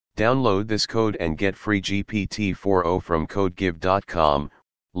Download this code and get free GPT-4o from codegive.com,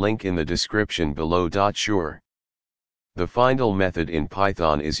 link in the description below. Sure. The findall method in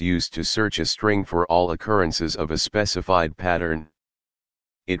Python is used to search a string for all occurrences of a specified pattern.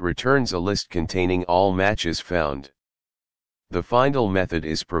 It returns a list containing all matches found. The findall method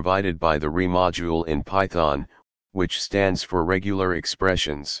is provided by the re module in Python, which stands for regular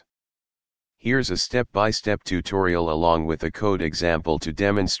expressions. Here's a step-by-step tutorial along with a code example to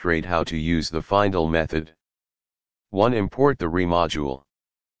demonstrate how to use the findall method. 1. Import the re module.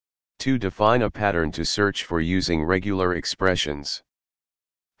 2. Define a pattern to search for using regular expressions.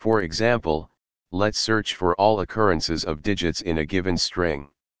 For example, let's search for all occurrences of digits in a given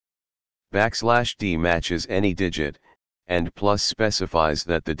string. \d matches any digit, and plus specifies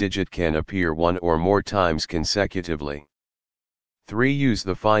that the digit can appear one or more times consecutively. 3. Use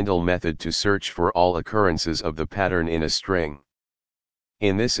the findall method to search for all occurrences of the pattern in a string.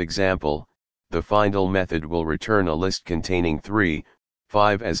 In this example, the findall method will return a list containing 3,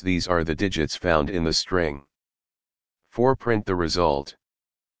 5 as these are the digits found in the string. 4. Print the result.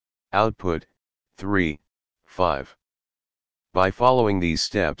 Output, 3, 5. By following these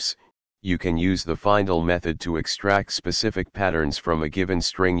steps, you can use the findall method to extract specific patterns from a given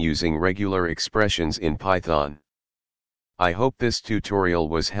string using regular expressions in Python. I hope this tutorial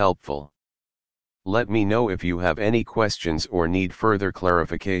was helpful. Let me know if you have any questions or need further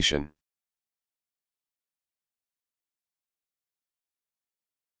clarification.